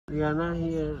Liana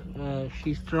here,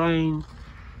 she's trying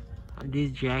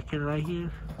this jacket right here.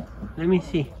 Let me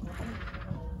see.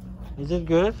 Is it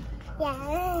good?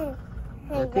 Yeah.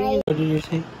 I think. What did you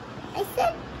say? I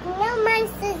said no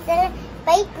monster's gonna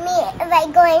bite me if I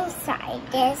go inside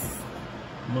this.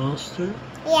 Monster?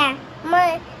 Yeah,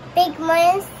 big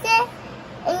monster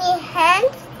in your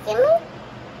hand. Give me.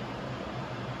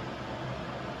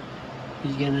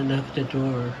 He's gonna knock the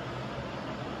door.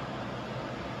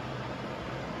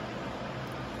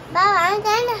 But I'm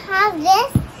gonna have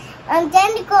this. I'm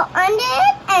gonna go under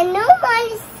it and no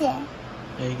monster.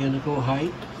 Are you gonna go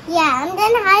hide? Yeah, I'm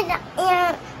gonna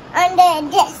hide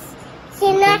under this.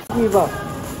 See, not Give up.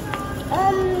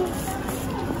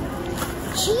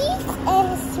 cheese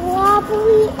and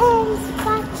strawberry and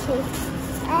scotches.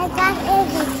 I got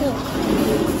everything.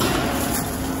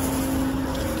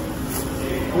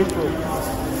 Which one?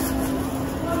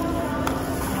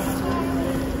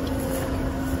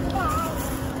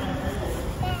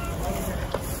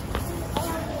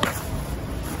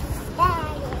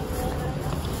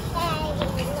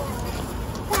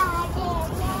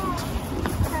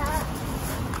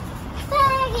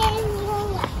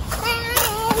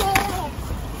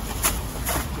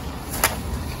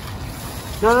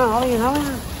 No, hold on.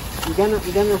 You're gonna,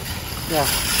 yeah,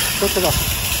 put it up.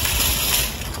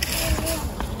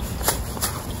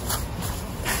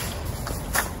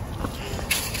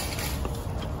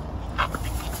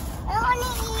 I want to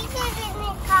eat it in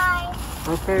the car.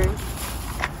 Okay.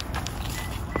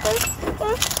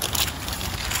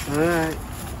 Alright.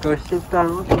 Go sit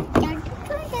down.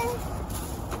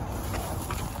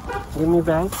 Give me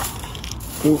back.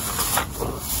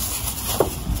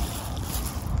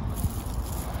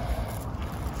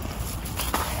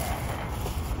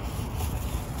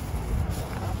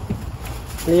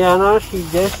 Liana, she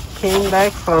just came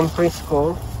back from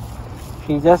preschool.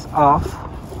 She just off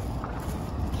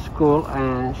school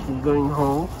and she's going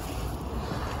home.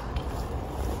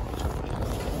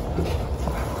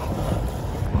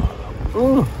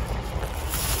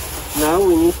 Now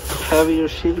we need to have your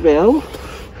seat belt.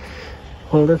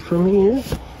 Hold it from here.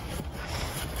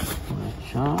 Good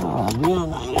job,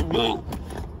 Liana, you're doing.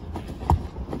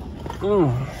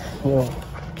 Yeah.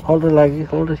 Hold it like this.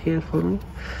 Hold it here for me.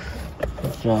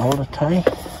 Good job. Hold it tight.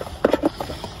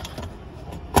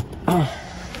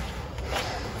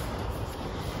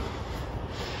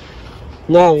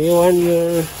 Now you want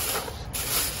your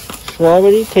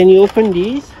strawberry? Can you open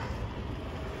these?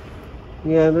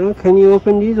 Yeah, no? Can you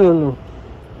open these or no?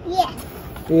 Yeah.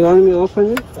 You want me to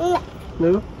open it? No.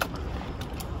 No?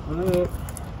 Alright.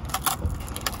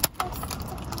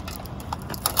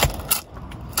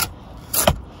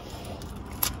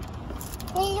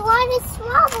 You want a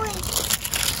strawberry?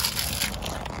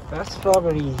 That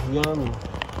strawberry is yummy.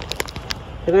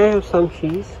 Can I have some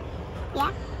cheese?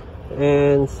 Yeah.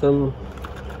 And some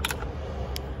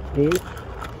beef?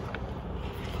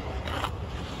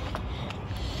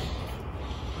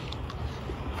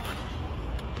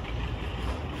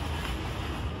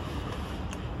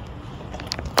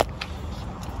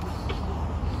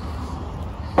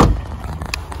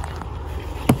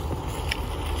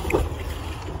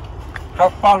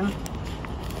 Have fun.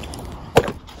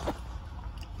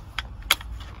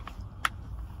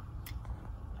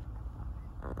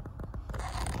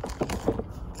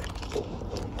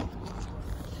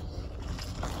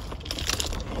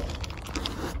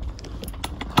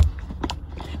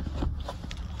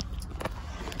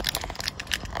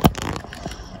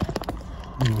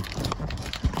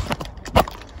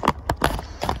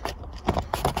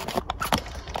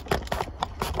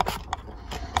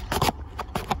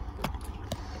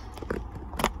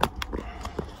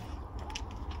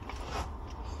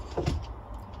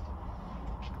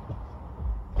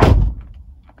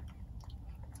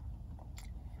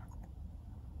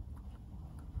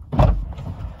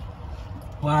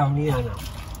 Wow, Liana,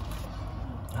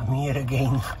 I'm here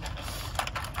again.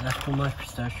 That's too much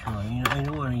pistachio. You know, I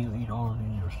don't want you to eat all of it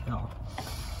yourself.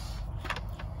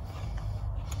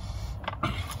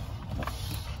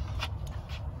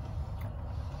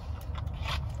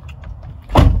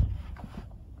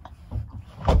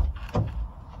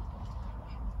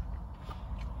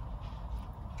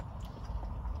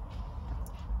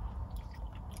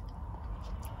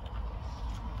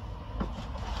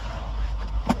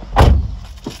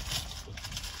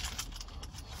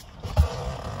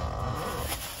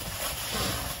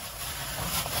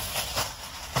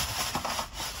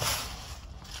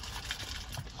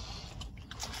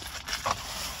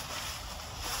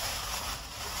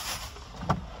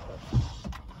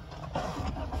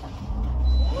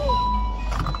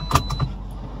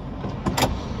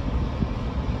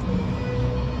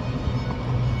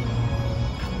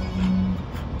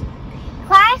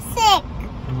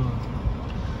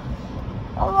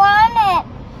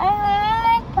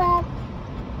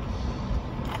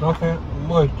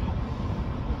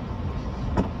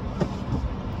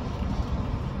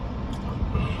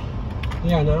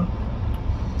 Liana,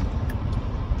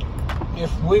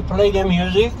 if we play the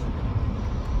music,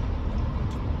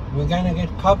 we're gonna get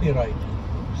copyright.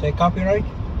 Say copyright.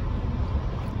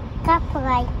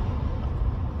 Copyright.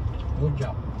 Good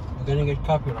job. We're gonna get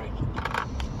copyright.